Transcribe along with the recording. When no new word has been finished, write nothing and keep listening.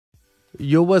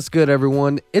Yo, what's good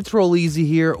everyone? It's Rolleezy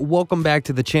here. Welcome back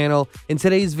to the channel. In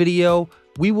today's video,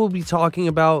 we will be talking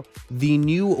about the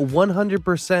new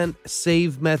 100%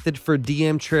 save method for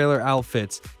DM trailer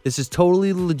outfits. This is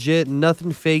totally legit,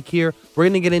 nothing fake here. We're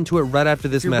going to get into it right after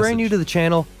this message. If you're brand new to the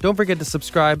channel, don't forget to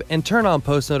subscribe and turn on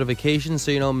post notifications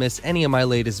so you don't miss any of my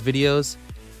latest videos.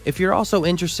 If you're also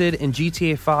interested in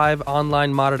GTA 5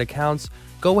 online modded accounts,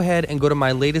 go ahead and go to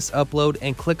my latest upload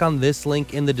and click on this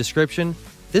link in the description.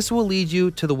 This will lead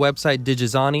you to the website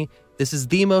Digizani. This is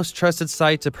the most trusted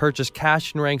site to purchase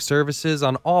cash and rank services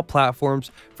on all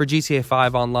platforms for GTA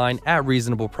 5 online at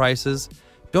reasonable prices.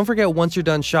 Don't forget, once you're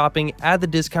done shopping, add the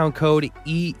discount code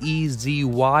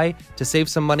EEZY to save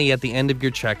some money at the end of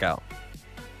your checkout.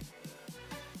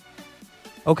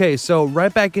 Okay, so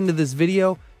right back into this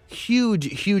video.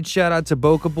 Huge shout out to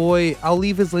Boca Bhoy. I'll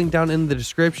leave his link down in the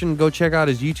description. Go check out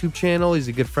his YouTube channel. He's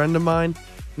a good friend of mine.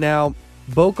 Now,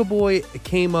 Boca Bhoy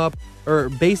came up, or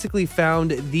basically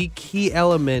found the key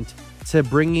element to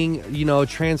bringing,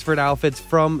 transferred outfits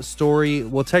from story,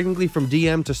 well, technically from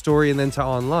DM to story and then to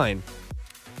online.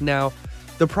 Now,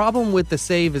 the problem with the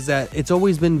save is that it's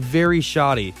always been very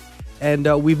shoddy, and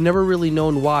we've never really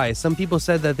known why. Some people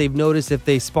said that they've noticed if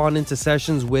they spawn into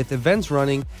sessions with events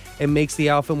running, it makes the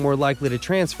outfit more likely to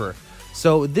transfer.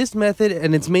 So this method,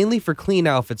 and it's mainly for clean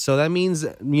outfits, so that means,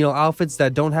 outfits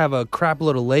that don't have a crap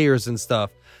load of layers and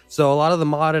stuff. So a lot of the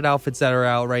modded outfits that are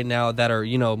out right now that are,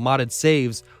 modded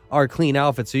saves are clean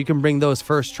outfits, so you can bring those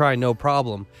first try, no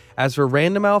problem. As for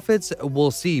random outfits,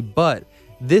 we'll see, but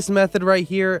this method right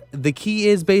here, the key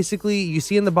is basically, you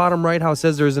see in the bottom right how it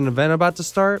says there's an event about to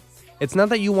start? It's not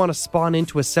that you want to spawn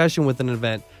into a session with an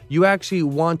event. You actually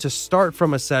want to start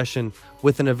from a session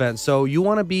with an event. So you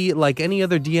want to be like any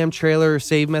other DM trailer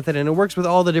save method, and it works with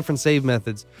all the different save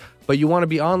methods. But you want to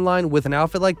be online with an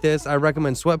outfit like this. I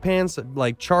recommend sweatpants,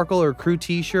 like charcoal or crew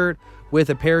t-shirt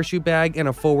with a parachute bag and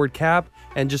a forward cap,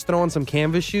 and just throw on some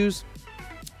canvas shoes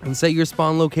and set your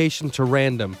spawn location to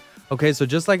random. Okay, so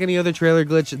just like any other trailer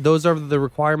glitch, those are the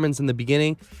requirements in the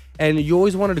beginning, and you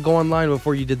always wanted to go online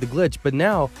before you did the glitch. But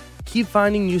now, keep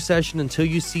finding new session until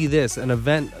you see this, an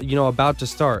event, about to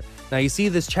start. Now you see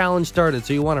this challenge started,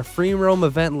 so you want a free roam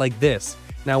event like this.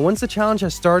 Now once the challenge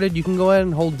has started, you can go ahead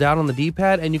and hold down on the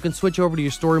D-pad and you can switch over to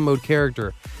your story mode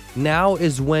character. Now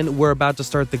is when we're about to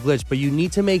start the glitch, but you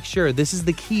need to make sure, this is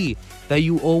the key, that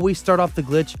you always start off the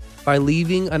glitch by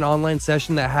leaving an online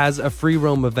session that has a free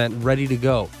roam event ready to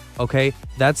go. Okay,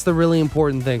 that's the really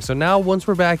important thing. So now once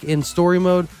we're back in story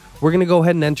mode, we're gonna go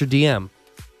ahead and enter DM.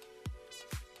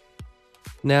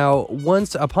 Now,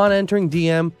 upon entering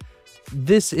DM,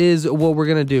 this is what we're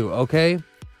gonna do, okay?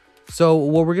 So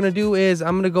what we're gonna do is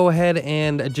I'm gonna go ahead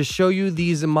and just show you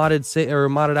these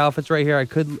modded outfits right here.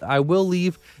 I will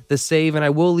leave the save, and I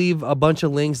will leave a bunch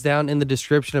of links down in the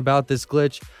description about this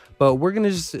glitch. But we're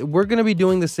gonna be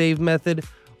doing the save method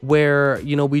where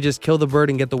we just kill the bird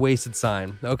and get the wasted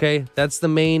sign. Okay, that's the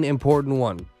main important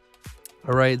one.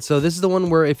 All right, so this is the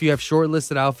one where if you have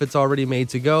shortlisted outfits already made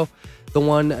to go, the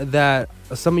one that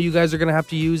some of you guys are going to have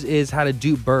to use is how to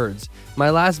dupe birds. My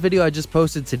last video I just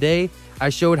posted today, I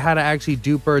showed how to actually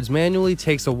dupe birds manually.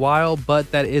 Takes a while,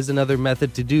 but that is another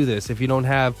method to do this if you don't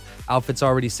have outfits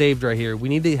already saved right here. We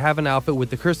need to have an outfit with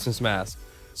the Christmas mask.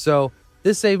 So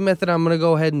this save method I'm going to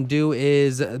go ahead and do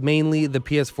is mainly the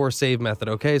PS4 save method,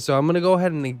 okay? So I'm going to go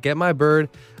ahead and get my bird.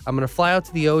 I'm going to fly out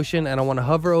to the ocean, and I want to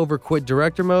hover over quit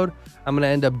director mode. I'm going to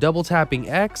end up double tapping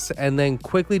X and then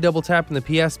quickly double tapping the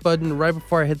PS button right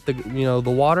before I hit the,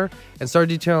 the water, and start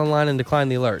detail online and decline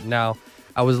the alert. Now,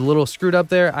 I was a little screwed up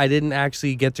there. I didn't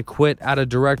actually get to quit out of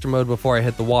director mode before I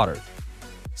hit the water.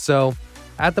 So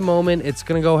at the moment, it's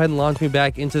going to go ahead and launch me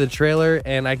back into the trailer,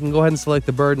 and I can go ahead and select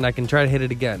the bird and I can try to hit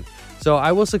it again. So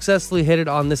I will successfully hit it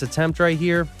on this attempt right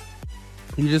here.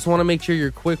 You just want to make sure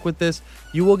you're quick with this.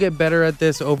 You will get better at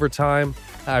this over time,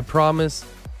 I promise.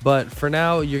 But for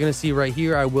now, you're going to see right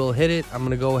here, I will hit it. I'm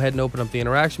going to go ahead and open up the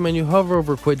interaction menu, hover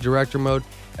over quit director mode,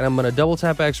 and I'm going to double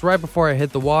tap X right before I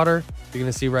hit the water. You're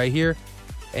going to see right here.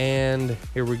 And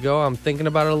here we go. I'm thinking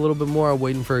about it a little bit more. I'm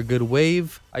waiting for a good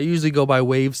wave. I usually go by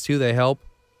waves too. They help.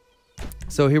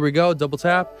 So here we go. Double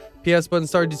tap. PS button,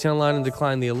 start detail line, and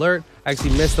decline the alert. I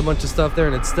actually missed a bunch of stuff there,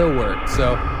 and it still worked.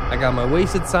 So I got my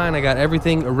wasted sign. I got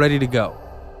everything ready to go.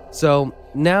 So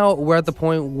now we're at the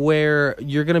point where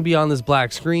you're going to be on this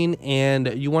black screen,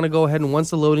 and you want to go ahead, and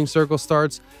once the loading circle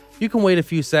starts, you can wait a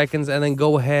few seconds and then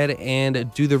go ahead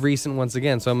and do the recent once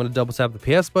again. So I'm going to double tap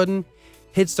the PS button,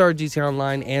 hit start detail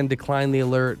online, and decline the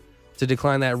alert to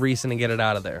decline that recent and get it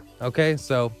out of there. Okay,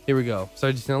 so here we go.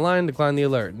 Start detail online, decline the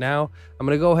alert. Now I'm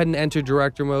going to go ahead and enter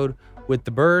director mode with the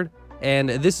bird. And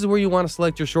this is where you want to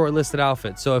select your shortlisted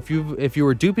outfit. So if you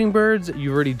were duping birds,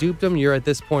 you've already duped them, you're at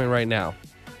this point right now.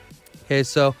 Okay,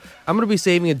 so I'm going to be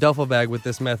saving a duffel bag with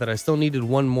this method. I still needed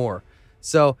one more.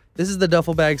 So this is the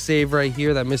duffel bag save right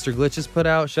here that Mr. Glitches put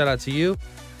out. Shout out to you.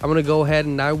 I'm going to go ahead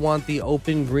and I want the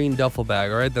open green duffel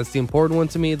bag. All right, that's the important one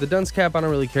to me. The dunce cap I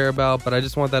don't really care about, but I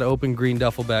just want that open green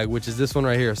duffel bag, which is this one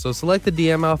right here. So select the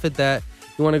DM outfit that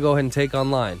you want to go ahead and take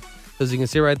online. So as you can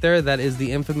see right there, that is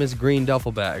the infamous green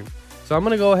duffel bag. So I'm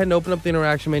going to go ahead and open up the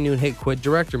interaction menu and hit quit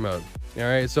director mode. All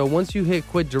right, so once you hit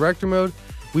quit director mode,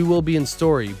 we will be in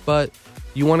story, but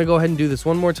you want to go ahead and do this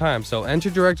one more time. So enter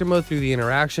director mode through the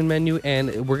interaction menu,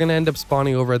 and we're going to end up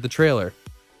spawning over at the trailer.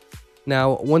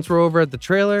 Now, once we're over at the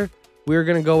trailer, we're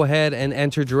going to go ahead and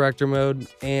enter director mode.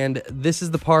 And this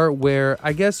is the part where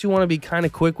I guess you want to be kind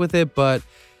of quick with it, but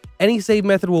any save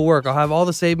method will work. I'll have all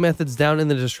the save methods down in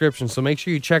the description, so make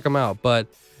sure you check them out. But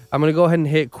I'm going to go ahead and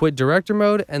hit quit director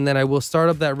mode, and then I will start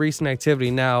up that recent activity.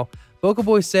 Now, Boca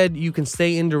Bhoy said you can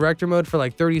stay in director mode for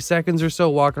like 30 seconds or so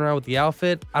walking around with the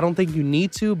outfit. I don't think you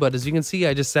need to, but as you can see,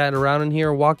 I just sat around in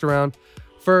here, walked around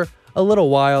for a little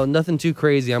while, nothing too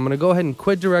crazy. I'm going to go ahead and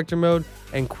quit director mode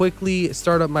and quickly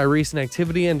start up my recent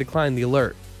activity and decline the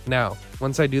alert. Now,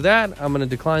 once I do that, I'm going to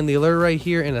decline the alert right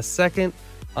here in a second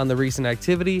on the recent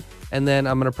activity, and then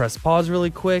I'm going to press pause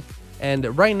really quick.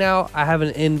 And right now I have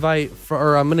an invite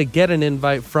or I'm going to get an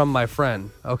invite from my friend.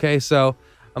 Okay, so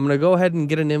I'm going to go ahead and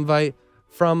get an invite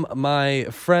from my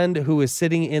friend who is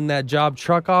sitting in that job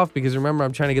truck off, because remember,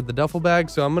 I'm trying to get the duffel bag.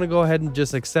 So I'm going to go ahead and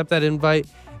just accept that invite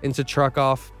into truck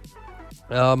off.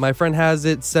 My friend has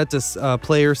it set to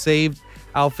player saved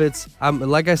outfits.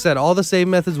 Like I said, all the save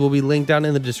methods will be linked down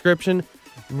in the description.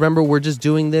 Remember, we're just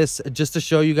doing this just to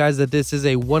show you guys that this is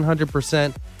a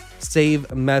 100%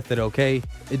 save method, okay?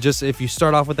 If you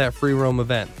start off with that free roam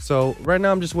event. So right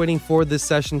now I'm just waiting for this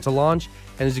session to launch,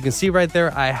 and as you can see right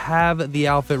there, I have the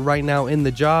outfit right now in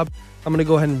the job. I'm gonna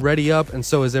go ahead and ready up, and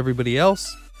so is everybody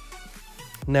else.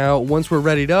 Now once we're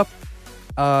readied up,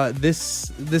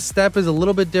 this step is a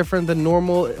little bit different than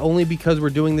normal, only because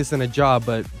we're doing this in a job,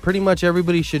 but pretty much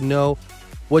everybody should know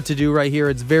what to do right here.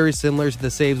 It's very similar to the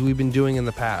saves we've been doing in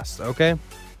the past. Okay,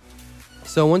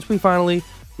 so once we finally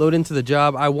load into the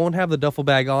job, I won't have the duffel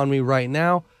bag on me right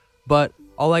now, but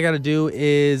all I got to do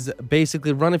is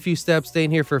basically run a few steps, stay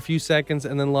in here for a few seconds,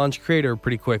 and then launch creator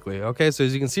pretty quickly. Okay, so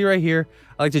as you can see right here,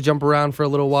 I like to jump around for a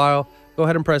little while. Go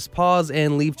ahead and press pause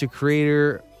and leave to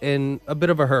creator in a bit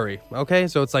of a hurry. Okay,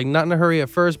 so it's like not in a hurry at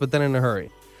first, but then in a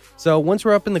hurry. So once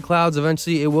we're up in the clouds,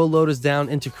 eventually it will load us down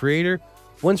into creator.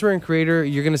 Once we're in creator,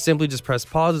 you're going to simply just press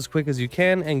pause as quick as you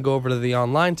can and go over to the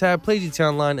online tab, play GT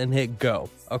Online, and hit go.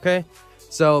 Okay,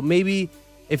 so maybe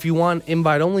if you want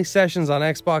invite only sessions on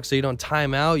Xbox so you don't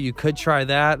time out, you could try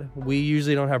that. We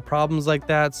usually don't have problems like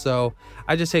that, so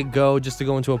I just hit go just to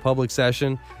go into a public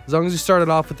session. As long as you started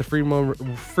off with the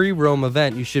free roam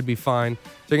event, you should be fine.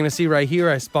 So you're going to see right here,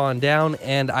 I spawned down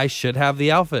and I should have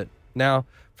the outfit. Now,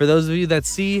 for those of you that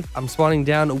see, I'm spawning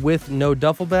down with no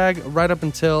duffel bag right up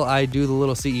until I do the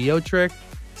little CEO trick.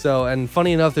 So, and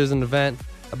funny enough, there's an event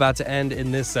about to end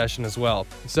in this session as well.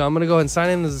 So I'm going to go ahead and sign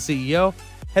in as a CEO,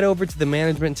 head over to the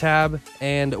management tab,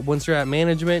 and once you're at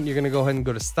management, you're going to go ahead and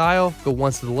go to style, go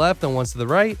once to the left and once to the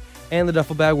right, and the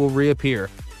duffel bag will reappear.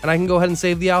 And I can go ahead and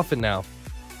save the outfit now.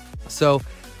 So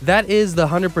that is the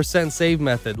 100% save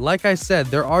method. Like I said,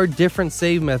 there are different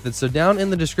save methods. So down in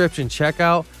the description, check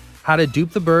out how to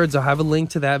dupe the birds. I'll have a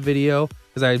link to that video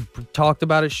because I talked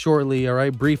about it shortly, all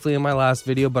right, briefly in my last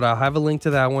video, but I'll have a link to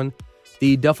that one.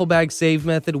 The duffel bag save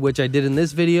method, which I did in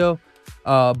this video,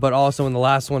 but also in the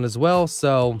last one as well.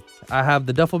 So I have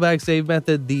the duffel bag save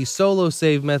method, the solo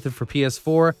save method for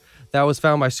PS4 that was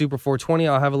found by Super 420.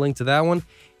 I'll have a link to that one,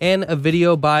 and a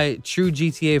video by True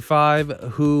GTA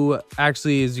 5, who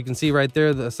actually, as you can see right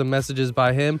there, some messages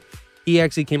by him. He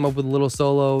actually came up with a little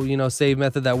solo, save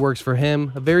method that works for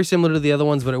him. Very similar to the other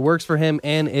ones, but it works for him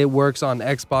and it works on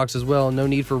Xbox as well. No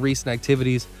need for recent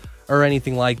activities or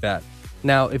anything like that.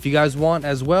 Now, if you guys want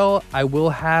as well, I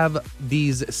will have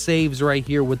these saves right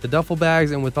here with the duffel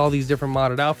bags and with all these different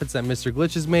modded outfits that Mr.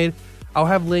 Glitch has made. I'll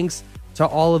have links to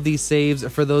all of these saves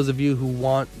for those of you who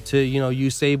want to,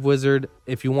 use Save Wizard.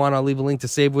 If you want, I'll leave a link to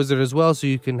Save Wizard as well, so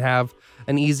you can have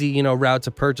an easy, route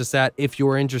to purchase that if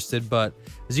you're interested. But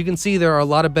as you can see, there are a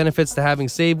lot of benefits to having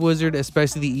Save Wizard,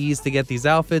 especially the ease to get these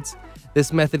outfits.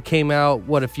 This method came out,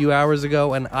 a few hours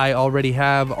ago, and I already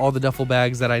have all the duffel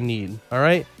bags that I need. All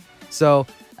right. So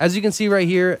as you can see right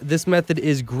here, this method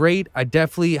is great. I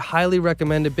definitely highly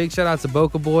recommend it. Big shout out to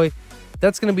Boca Bhoy.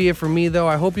 That's going to be it for me, though.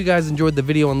 I hope you guys enjoyed the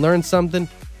video and learned something.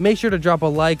 Make sure to drop a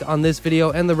like on this video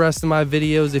and the rest of my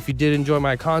videos if you did enjoy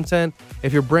my content.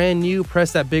 If you're brand new,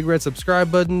 press that big red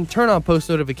subscribe button, turn on post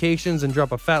notifications, and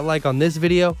drop a fat like on this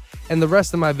video and the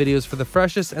rest of my videos for the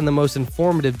freshest and the most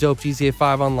informative dope GTA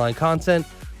 5 online content.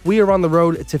 We are on the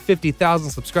road to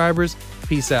 50,000 subscribers.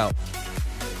 Peace out.